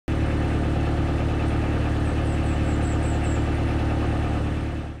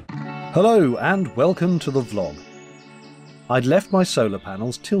Hello and welcome to the vlog. I'd left my solar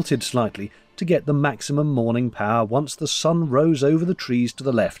panels tilted slightly to get the maximum morning power once the sun rose over the trees to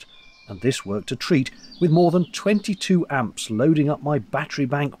the left, and this worked a treat with more than 22 amps loading up my battery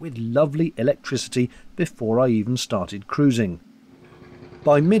bank with lovely electricity before I even started cruising.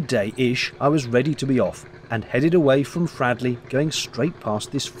 By midday-ish I was ready to be off and headed away from Fradley, going straight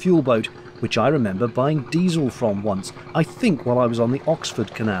past this fuel boat which I remember buying diesel from once, I think while I was on the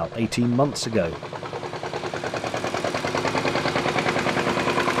Oxford Canal 18 months ago.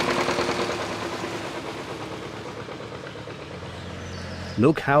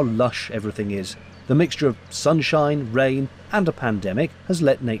 Look how lush everything is. The mixture of sunshine, rain and a pandemic has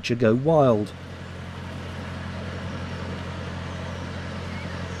let nature go wild.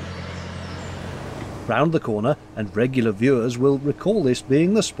 Round the corner, and regular viewers will recall this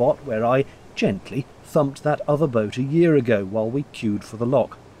being the spot where I gently thumped that other boat a year ago while we queued for the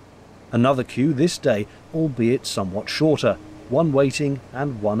lock. Another queue this day, albeit somewhat shorter, one waiting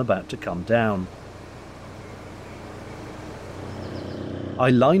and one about to come down. I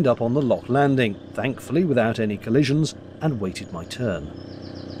lined up on the lock landing, thankfully without any collisions, and waited my turn.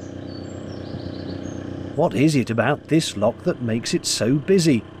 What is it about this lock that makes it so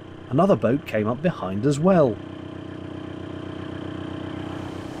busy? Another boat came up behind as well.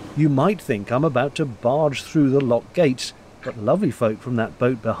 You might think I'm about to barge through the lock gates, but lovely folk from that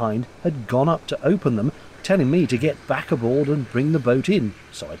boat behind had gone up to open them, telling me to get back aboard and bring the boat in,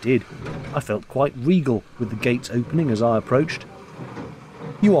 so I did. I felt quite regal with the gates opening as I approached.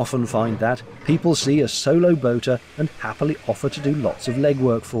 You often find that people see a solo boater and happily offer to do lots of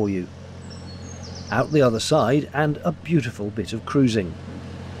legwork for you. Out the other side, and a beautiful bit of cruising.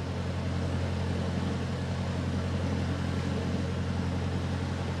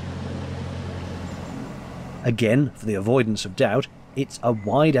 Again, for the avoidance of doubt, it's a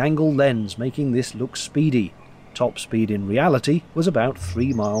wide-angle lens making this look speedy. Top speed in reality was about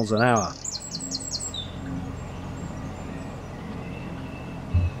 3 miles an hour.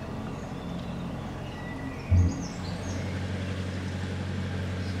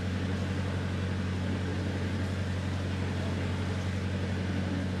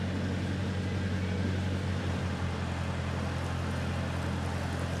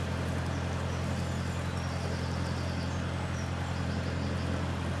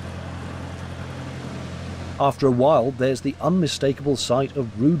 After a while, there's the unmistakable sight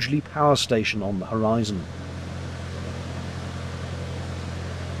of Rugeley Power Station on the horizon.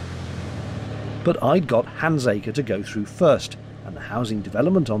 But I'd got Hansacre to go through first, and the housing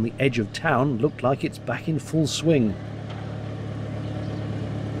development on the edge of town looked like it's back in full swing.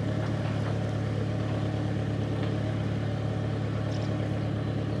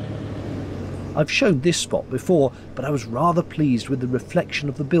 I've shown this spot before, but I was rather pleased with the reflection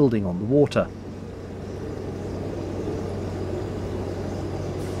of the building on the water.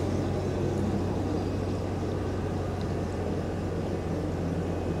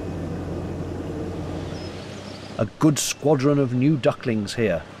 A good squadron of new ducklings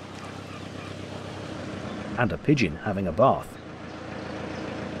here. And a pigeon having a bath.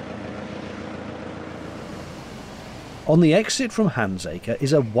 On the exit from Hansacre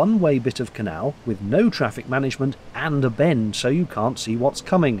is a one-way bit of canal with no traffic management and a bend so you can't see what's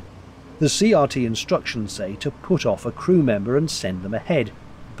coming. The CRT instructions say to put off a crew member and send them ahead,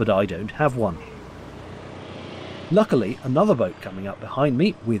 but I don't have one. Luckily, another boat coming up behind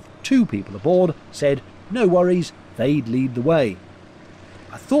me with 2 people aboard said, no worries, they'd lead the way.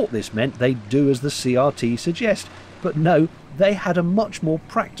 I thought this meant they'd do as the CRT suggest, but no, they had a much more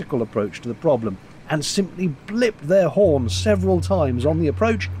practical approach to the problem and simply blipped their horn several times on the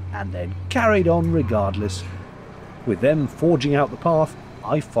approach and then carried on regardless. With them forging out the path,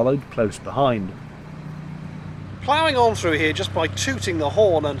 I followed close behind. Ploughing on through here just by tooting the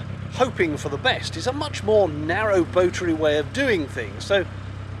horn and hoping for the best is a much more narrow boatery way of doing things, so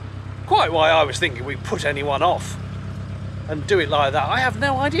quite why I was thinking we'd put anyone off and do it like that, I have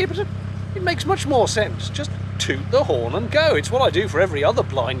no idea, but it makes much more sense. Just toot the horn and go. It's what I do for every other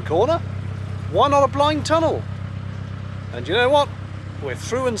blind corner. Why not a blind tunnel? And you know what? We're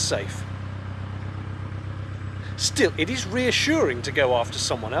through and safe. Still, it is reassuring to go after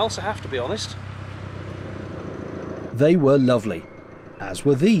someone else, I have to be honest. They were lovely, as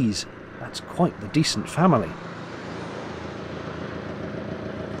were these. That's quite the decent family.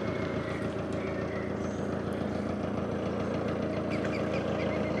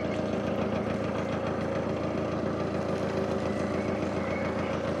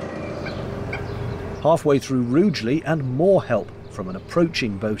 Halfway through Rugeley and more help, from an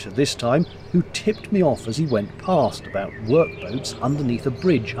approaching boater this time, who tipped me off as he went past about workboats underneath a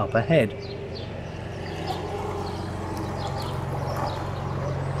bridge up ahead.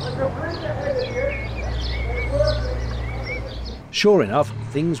 Sure enough,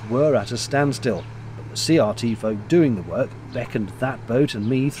 things were at a standstill, but the CRT folk doing the work beckoned that boat and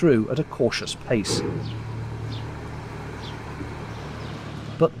me through at a cautious pace.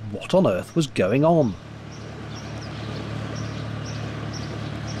 But what on earth was going on?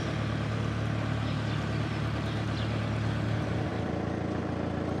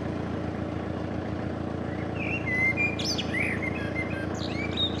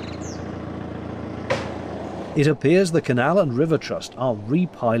 It appears the Canal and River Trust are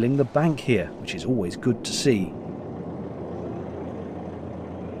repiling the bank here, which is always good to see.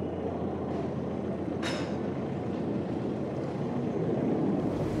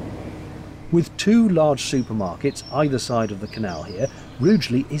 With two large supermarkets either side of the canal here,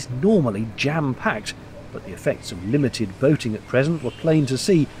 Rugeley is normally jam-packed, but the effects of limited boating at present were plain to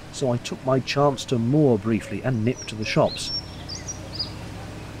see, so I took my chance to moor briefly and nip to the shops.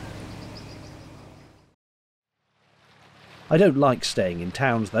 I don't like staying in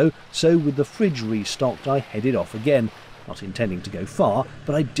towns though, so with the fridge restocked I headed off again, not intending to go far,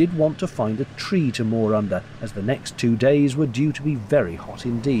 but I did want to find a tree to moor under, as the next 2 days were due to be very hot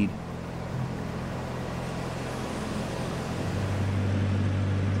indeed.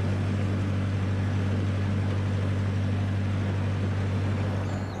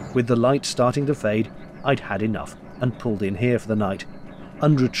 With the light starting to fade, I'd had enough and pulled in here for the night.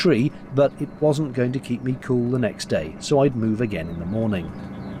 Under a tree, but it wasn't going to keep me cool the next day, so I'd move again in the morning.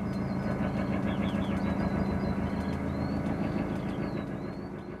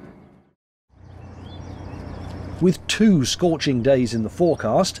 With 2 scorching days in the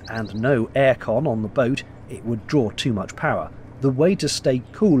forecast and no aircon on the boat, it would draw too much power. The way to stay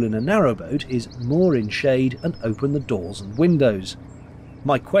cool in a narrowboat is moor in shade and open the doors and windows.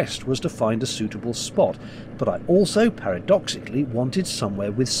 My quest was to find a suitable spot, but I also paradoxically wanted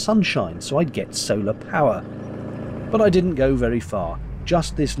somewhere with sunshine so I'd get solar power. But I didn't go very far,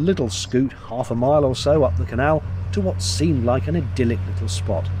 just this little scoot half a mile or so up the canal to what seemed like an idyllic little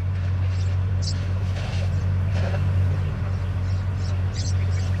spot.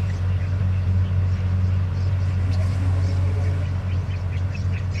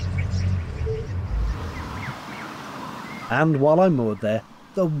 And while I moored there,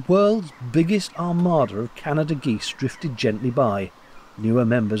 the world's biggest armada of Canada geese drifted gently by, newer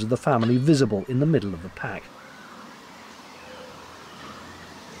members of the family visible in the middle of the pack.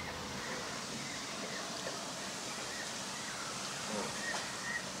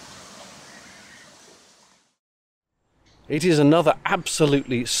 It is another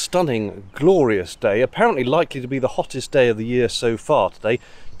absolutely stunning, glorious day, apparently likely to be the hottest day of the year so far today.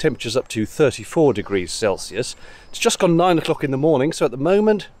 Temperatures up to 34 degrees Celsius. It's just gone 9 o'clock in the morning, so at the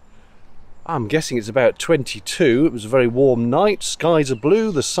moment I'm guessing it's about 22. It was a very warm night, skies are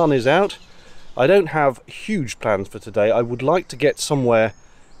blue, the sun is out. I don't have huge plans for today. I would like to get somewhere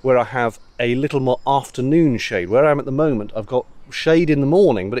where I have a little more afternoon shade. Where I am at the moment, I've got shade in the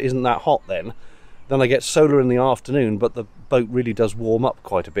morning, but it isn't that hot then. Then I get solar in the afternoon, but the boat really does warm up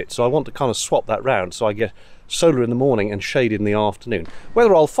quite a bit, so I want to kind of swap that round so I get solar in the morning and shade in the afternoon.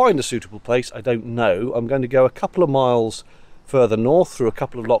 Whether I'll find a suitable place, I don't know. I'm going to go a couple of miles further north through a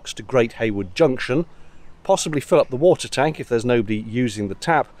couple of locks to Great Hayward Junction, possibly fill up the water tank if there's nobody using the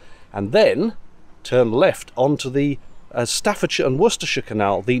tap, and then turn left onto the Staffordshire and Worcestershire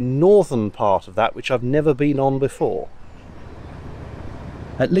Canal, the northern part of that, which I've never been on before.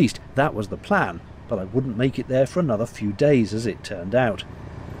 At least that was the plan, but I wouldn't make it there for another few days as it turned out.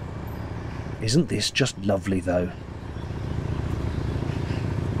 Isn't this just lovely though?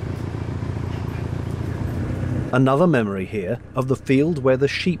 Another memory here of the field where the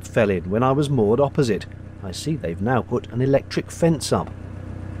sheep fell in when I was moored opposite. I see they've now put an electric fence up.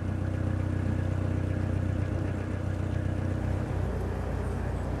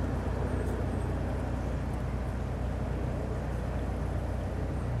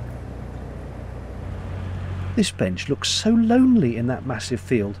 This bench looks so lonely in that massive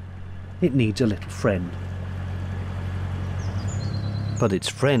field. It needs a little friend. But its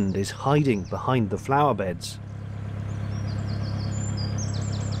friend is hiding behind the flower beds.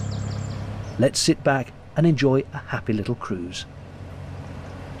 Let's sit back and enjoy a happy little cruise.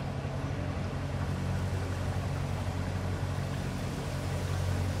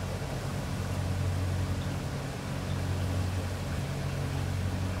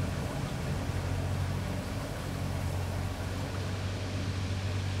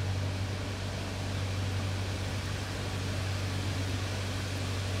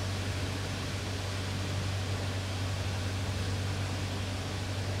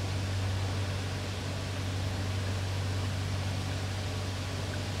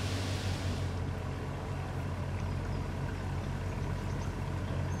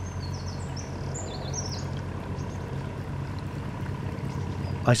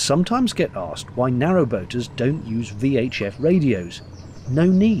 I sometimes get asked why narrowboaters don't use VHF radios. No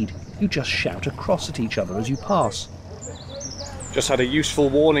need, you just shout across at each other as you pass. Just had a useful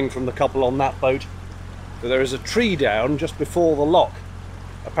warning from the couple on that boat that there is a tree down just before the lock.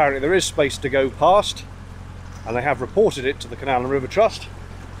 Apparently there is space to go past, and they have reported it to the Canal and River Trust,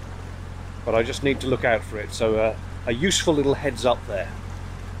 but I just need to look out for it, so a useful little heads up there.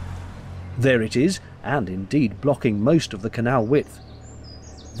 There it is, and indeed blocking most of the canal width.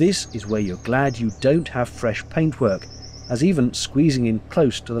 This is where you're glad you don't have fresh paintwork, as even squeezing in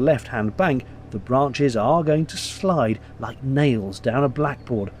close to the left-hand bank, the branches are going to slide like nails down a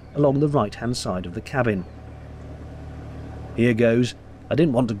blackboard along the right-hand side of the cabin. Here goes. I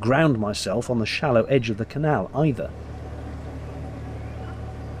didn't want to ground myself on the shallow edge of the canal either.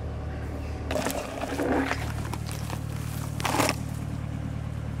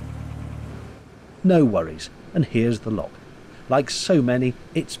 No worries, and here's the lock. Like so many,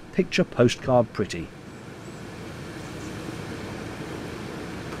 it's picture postcard pretty.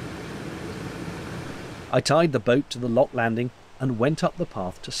 I tied the boat to the lock landing and went up the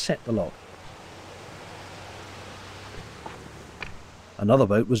path to set the lock. Another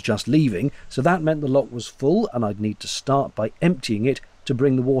boat was just leaving, so that meant the lock was full and I'd need to start by emptying it to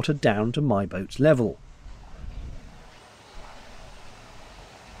bring the water down to my boat's level.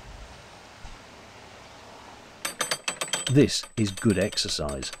 This is good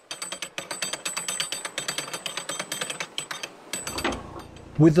exercise.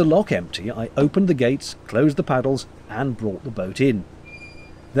 With the lock empty, I opened the gates, closed the paddles and brought the boat in.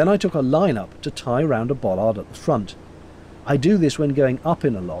 Then I took a line up to tie around a bollard at the front. I do this when going up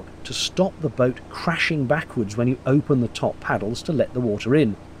in a lock to stop the boat crashing backwards when you open the top paddles to let the water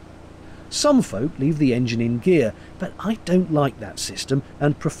in. Some folk leave the engine in gear, but I don't like that system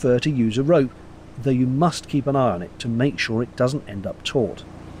and prefer to use a rope, though you must keep an eye on it to make sure it doesn't end up taut.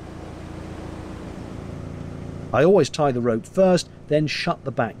 I always tie the rope first, then shut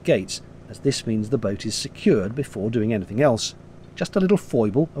the back gates, as this means the boat is secured before doing anything else. Just a little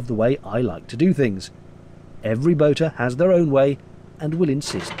foible of the way I like to do things. Every boater has their own way and will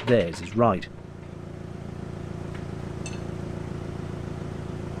insist theirs is right.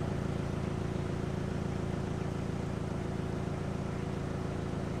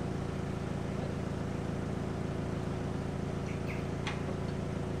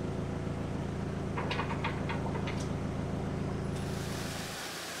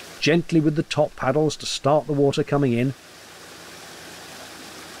 Gently with the top paddles to start the water coming in.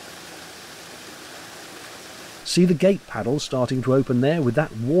 See the gate paddle starting to open there with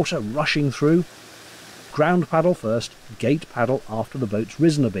that water rushing through? Ground paddle first, gate paddle after the boat's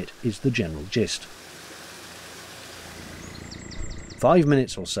risen a bit is the general gist. 5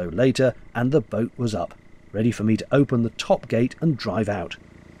 minutes or so later and the boat was up, ready for me to open the top gate and drive out.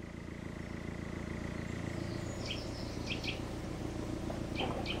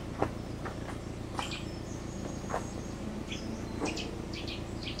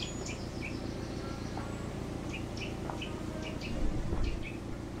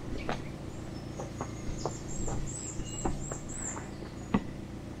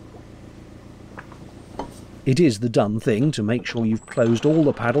 It is the done thing to make sure you've closed all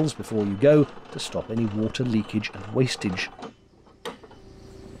the paddles before you go to stop any water leakage and wastage.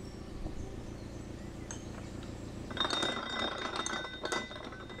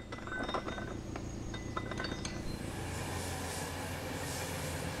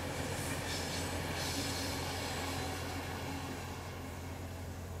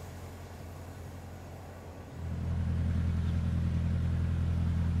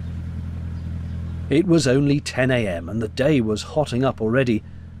 It was only 10 AM and the day was hotting up already,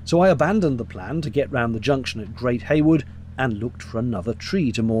 so I abandoned the plan to get round the junction at Great Haywood and looked for another tree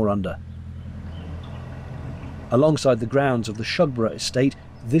to moor under. Alongside the grounds of the Shugborough estate,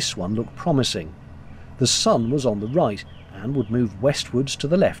 this one looked promising. The sun was on the right and would move westwards to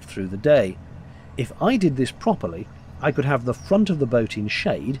the left through the day. If I did this properly, I could have the front of the boat in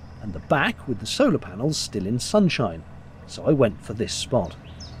shade and the back with the solar panels still in sunshine, so I went for this spot.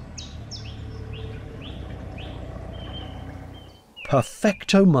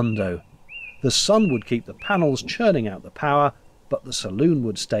 Perfecto mundo. The sun would keep the panels churning out the power, but the saloon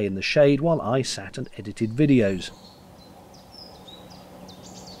would stay in the shade while I sat and edited videos.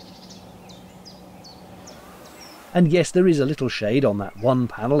 And yes, there is a little shade on that one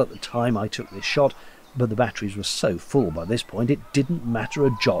panel at the time I took this shot, but the batteries were so full by this point it didn't matter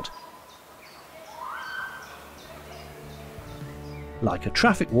a jot. Like a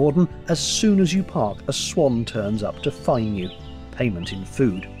traffic warden, as soon as you park, a swan turns up to fine you. Payment in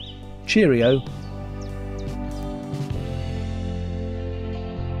food. Cheerio.